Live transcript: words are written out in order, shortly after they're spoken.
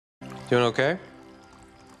Doing okay?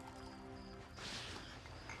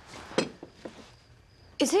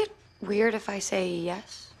 Is it weird if I say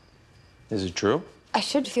yes? Is it true? I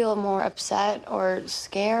should feel more upset or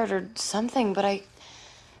scared or something, but I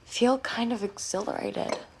feel kind of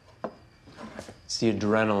exhilarated. It's the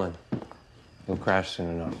adrenaline. You'll crash soon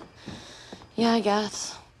enough. Yeah, I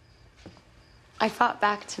guess. I fought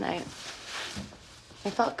back tonight. I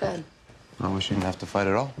felt good. I wish you didn't have to fight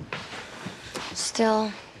at all.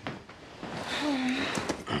 Still.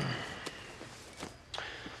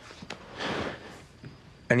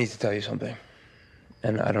 I need to tell you something,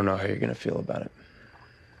 and I don't know how you're gonna feel about it.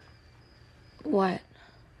 What?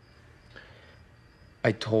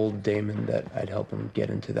 I told Damon that I'd help him get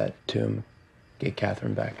into that tomb, get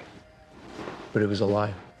Catherine back. But it was a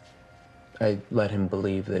lie. I let him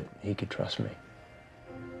believe that he could trust me.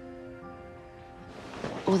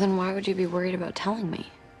 Well, then why would you be worried about telling me?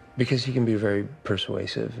 Because he can be very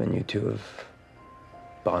persuasive, and you two have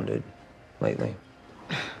bonded lately.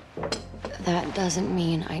 That doesn't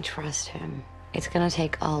mean I trust him. It's gonna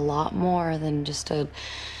take a lot more than just a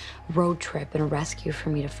road trip and a rescue for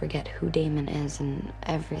me to forget who Damon is and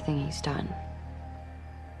everything he's done.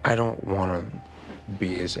 I don't want to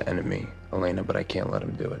be his enemy, Elena, but I can't let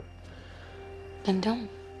him do it. Then don't.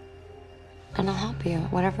 And I'll help you,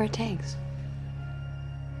 whatever it takes.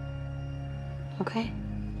 Okay?